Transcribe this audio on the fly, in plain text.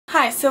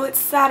Hi, so it's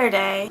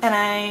Saturday and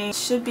I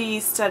should be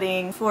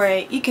studying for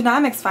an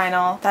economics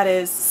final that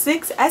is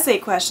 6 essay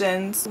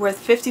questions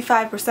worth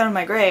 55% of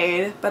my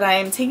grade, but I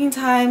am taking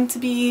time to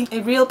be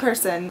a real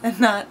person and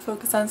not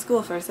focus on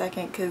school for a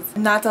second because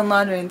I've not done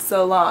laundry in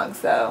so long,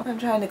 so I'm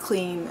trying to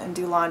clean and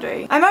do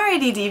laundry. I'm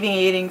already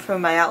deviating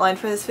from my outline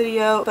for this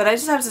video, but I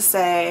just have to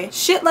say,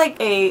 shit like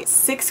a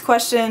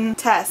 6-question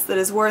test that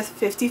is worth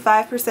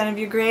 55% of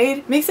your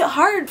grade makes it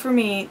hard for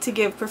me to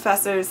give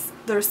professors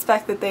the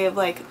respect that they have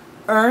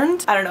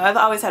earned. I don't know, I've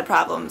always had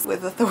problems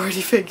with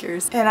authority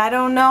figures and I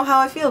don't know how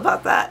I feel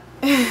about that.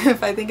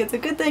 If I think it's a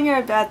good thing or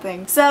a bad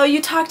thing. So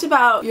you talked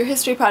about your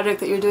history project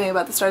that you're doing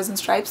about the Stars and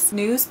Stripes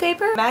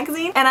newspaper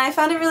magazine, and I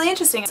found it really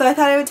interesting. So I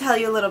thought I would tell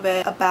you a little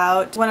bit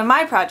about one of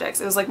my projects.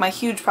 It was like my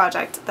huge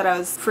project that I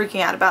was freaking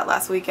out about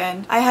last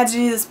weekend. I had to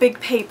do this big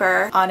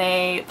paper on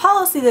a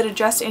policy that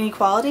addressed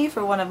inequality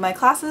for one of my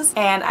classes,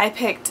 and I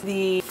picked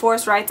the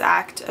Forest Rights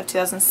Act of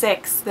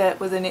 2006 that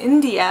was in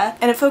India,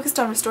 and it focused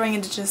on restoring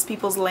Indigenous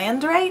people's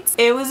land rights.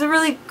 It was a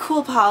really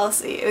cool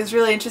policy. It was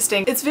really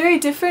interesting. It's very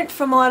different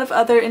from a lot of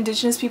other Indigenous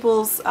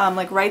people's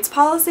rights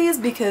policies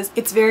because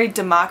it's very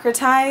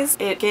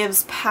democratized. It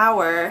gives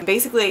power,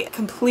 basically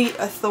complete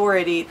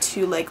authority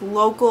to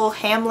local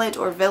hamlet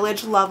or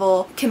village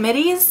level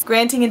committees,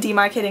 granting and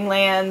demarcating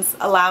lands,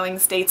 allowing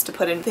states to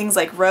put in things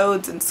like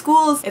roads and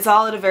schools. It's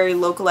all at a very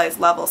localized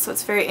level, so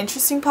it's a very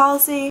interesting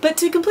policy. But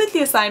to complete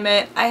the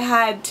assignment, I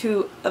had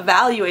to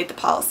evaluate the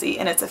policy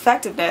and its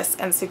effectiveness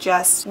and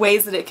suggest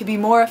ways that it could be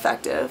more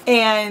effective.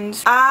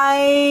 And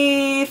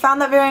I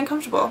found that very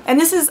uncomfortable. And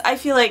this is, I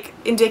feel like,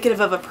 indicative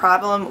of a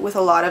problem with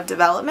a lot of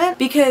development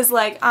because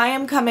I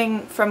am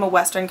coming from a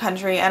Western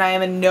country and I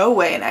am in no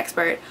way an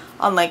expert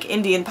on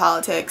Indian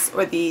politics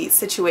or the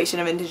situation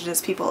of Indigenous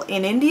people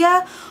in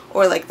India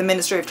or the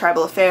Ministry of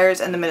Tribal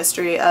Affairs and the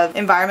Ministry of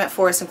Environment,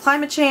 Forest and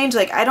Climate Change.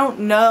 I don't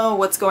know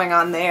what's going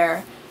on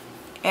there,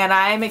 and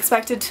I'm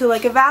expected to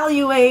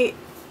evaluate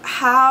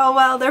how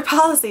well their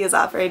policy is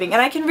operating,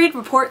 and I can read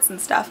reports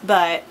and stuff,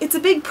 but it's a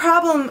big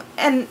problem.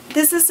 And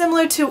this is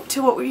similar to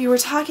what you were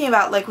talking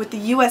about with the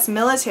US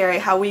military,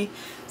 how we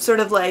sort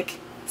of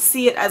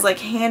see it as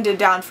handed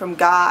down from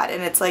God,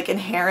 and it's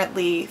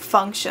inherently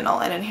functional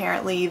and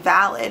inherently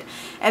valid.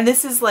 And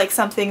this is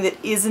something that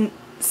isn't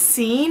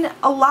seen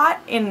a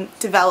lot in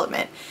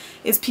development,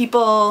 is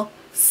people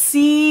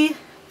see,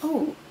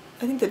 oh,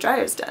 I think the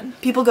dryer's done.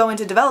 People go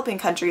into developing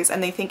countries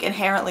and they think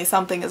inherently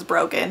something is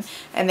broken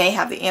and they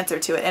have the answer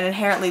to it, and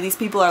inherently these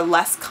people are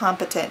less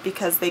competent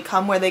because they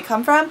come where they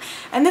come from.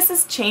 And this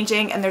is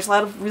changing, and there's a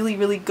lot of really,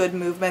 really good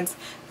movements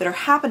that are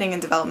happening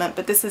in development,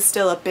 but this is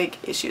still a big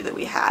issue that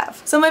we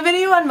have. So my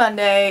video on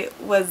Monday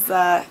was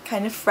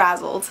kind of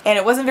frazzled and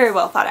it wasn't very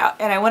well thought out,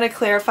 and I want to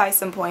clarify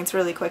some points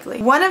really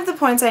quickly. One of the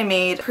points I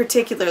made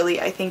particularly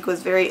I think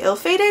was very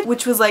ill-fated,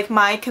 which was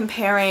my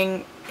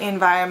comparing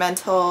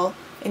environmental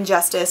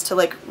injustice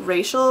to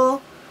racial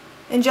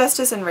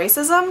injustice and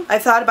racism.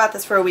 I've thought about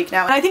this for a week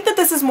now, and I think that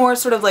this is more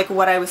sort of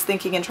what I was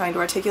thinking and trying to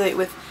articulate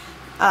with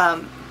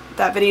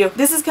that video.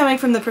 This is coming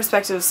from the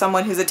perspective of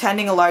someone who's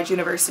attending a large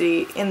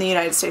university in the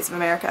United States of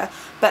America,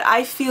 but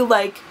I feel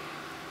like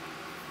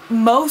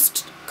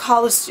most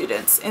college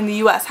students in the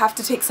US have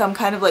to take some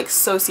kind of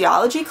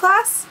sociology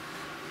class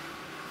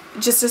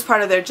just as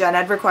part of their gen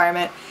ed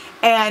requirement.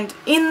 And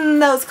in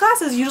those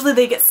classes, usually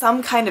they get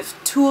some kind of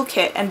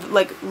toolkit and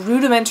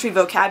rudimentary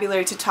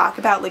vocabulary to talk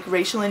about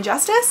racial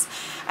injustice,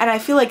 and I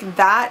feel like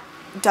that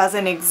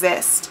doesn't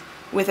exist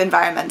with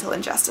environmental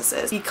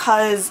injustices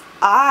because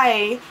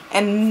I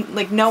and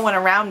no one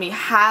around me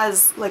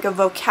has a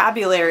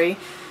vocabulary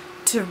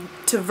to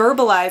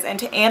verbalize and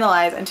to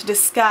analyze and to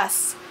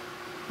discuss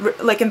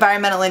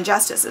environmental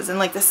injustices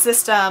and the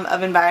system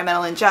of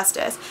environmental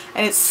injustice.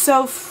 And it's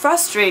so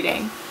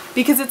frustrating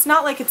because it's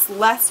not it's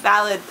less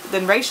valid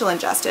than racial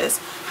injustice.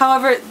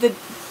 However, the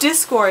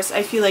discourse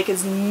I feel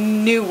is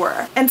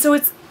newer. And so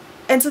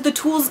the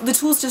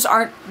tools just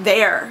aren't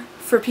there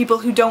for people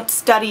who don't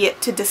study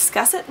it to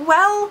discuss it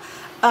well.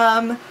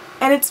 And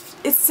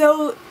it's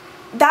so,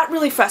 that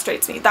really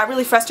frustrates me. That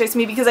really frustrates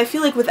me because I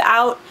feel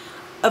without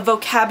a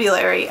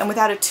vocabulary and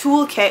without a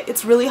toolkit,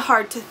 it's really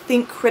hard to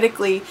think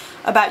critically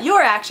about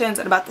your actions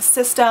and about the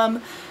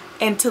system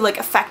and to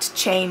affect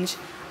change.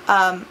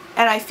 And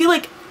I feel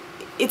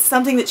it's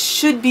something that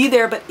should be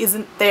there but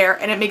isn't there,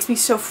 and it makes me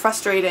so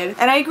frustrated.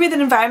 And I agree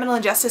that environmental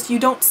injustice, you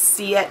don't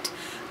see it.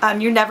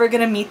 You're never going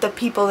to meet the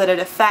people that it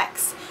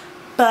affects,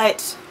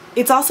 but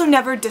it's also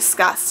never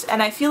discussed.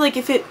 And I feel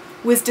if it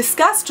was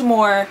discussed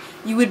more,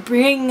 you would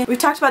bring, we've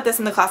talked about this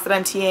in the class that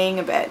I'm TAing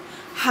a bit,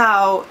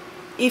 how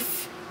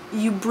if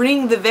you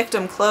bring the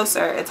victim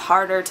closer, it's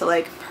harder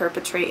to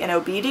perpetrate an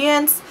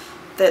obedience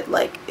that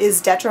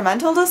is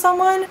detrimental to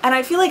someone. And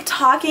I feel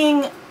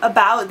talking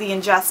about the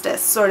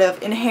injustice sort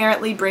of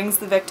inherently brings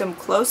the victim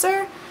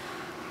closer,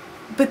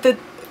 but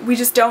we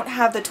just don't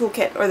have the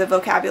toolkit or the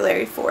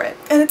vocabulary for it.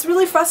 And it's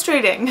really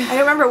frustrating. I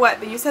don't remember what,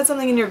 but you said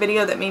something in your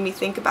video that made me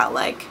think about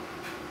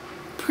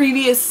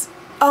previous,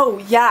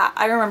 oh yeah,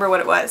 I remember what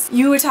it was.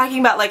 You were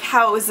talking about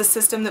how it was the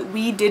system that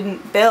we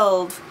didn't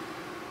build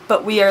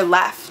but we are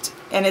left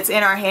and it's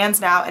in our hands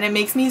now, and it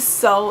makes me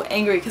so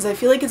angry because I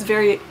feel like it's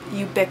very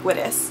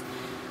ubiquitous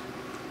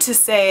to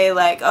say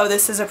like, oh,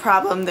 this is a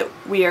problem that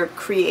we are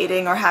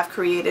creating or have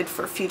created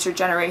for future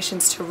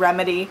generations to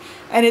remedy,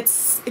 and it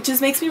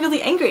just makes me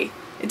really angry.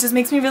 It just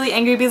makes me really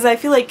angry because I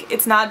feel like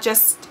it's not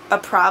just a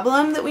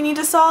problem that we need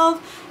to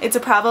solve, it's a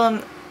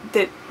problem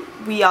that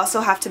we also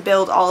have to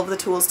build all of the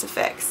tools to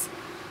fix.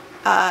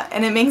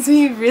 And it makes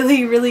me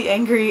really, really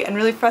angry and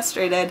really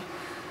frustrated.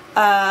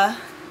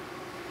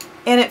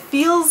 And it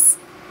feels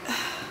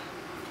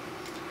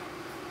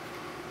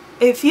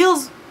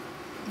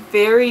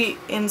very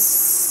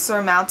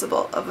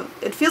insurmountable.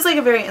 It feels like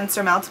a very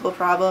insurmountable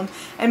problem,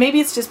 and maybe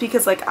it's just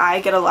because like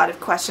I get a lot of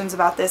questions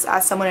about this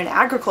as someone in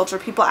agriculture.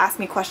 People ask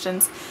me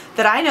questions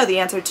that I know the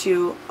answer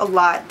to a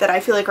lot, that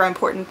I feel like are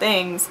important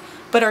things,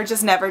 but are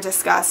just never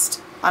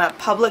discussed on a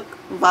public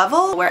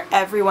level where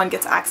everyone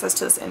gets access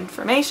to this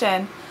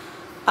information.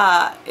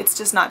 It's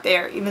just not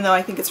there, even though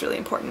I think it's really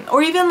important.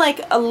 Or even like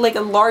a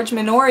large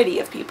minority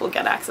of people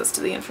get access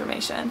to the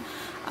information.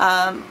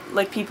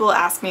 Like people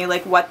ask me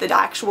like what the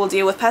actual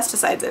deal with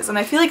pesticides is, and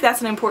I feel like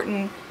that's an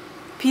important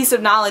piece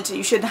of knowledge that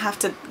you shouldn't have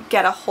to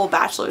get a whole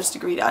bachelor's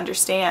degree to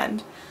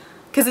understand,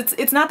 because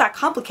it's not that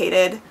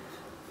complicated,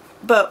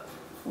 but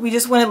we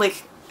just want to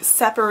like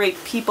separate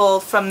people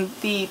from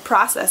the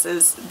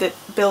processes that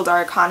build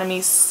our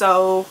economy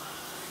so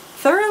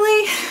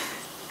thoroughly.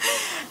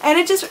 And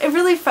it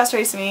really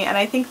frustrates me, and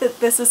I think that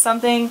this is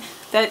something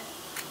that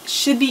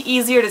should be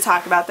easier to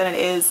talk about than it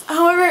is.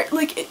 However,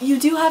 like, you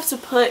do have to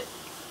put,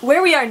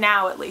 where we are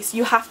now at least,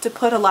 you have to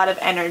put a lot of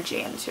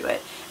energy into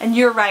it. And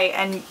you're right,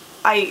 and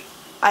I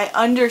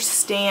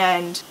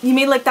understand. You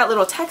made like that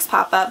little text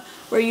pop up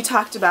where you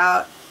talked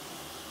about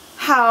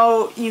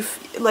how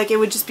like it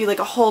would just be like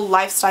a whole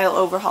lifestyle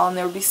overhaul and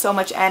there would be so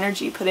much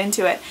energy put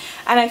into it.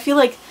 And I feel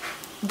like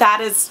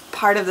that is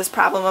part of this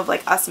problem of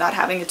like us not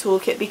having a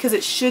toolkit, because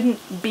it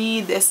shouldn't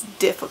be this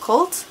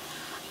difficult,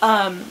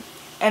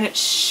 and it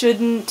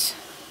shouldn't,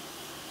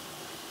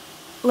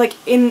 like,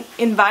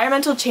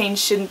 environmental change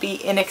shouldn't be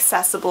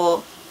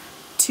inaccessible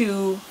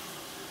to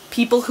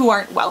people who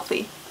aren't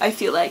wealthy, I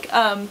feel like,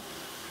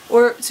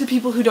 or to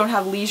people who don't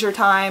have leisure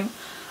time,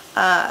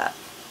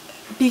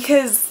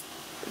 because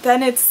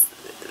then it's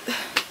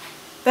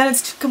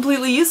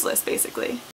completely useless, basically.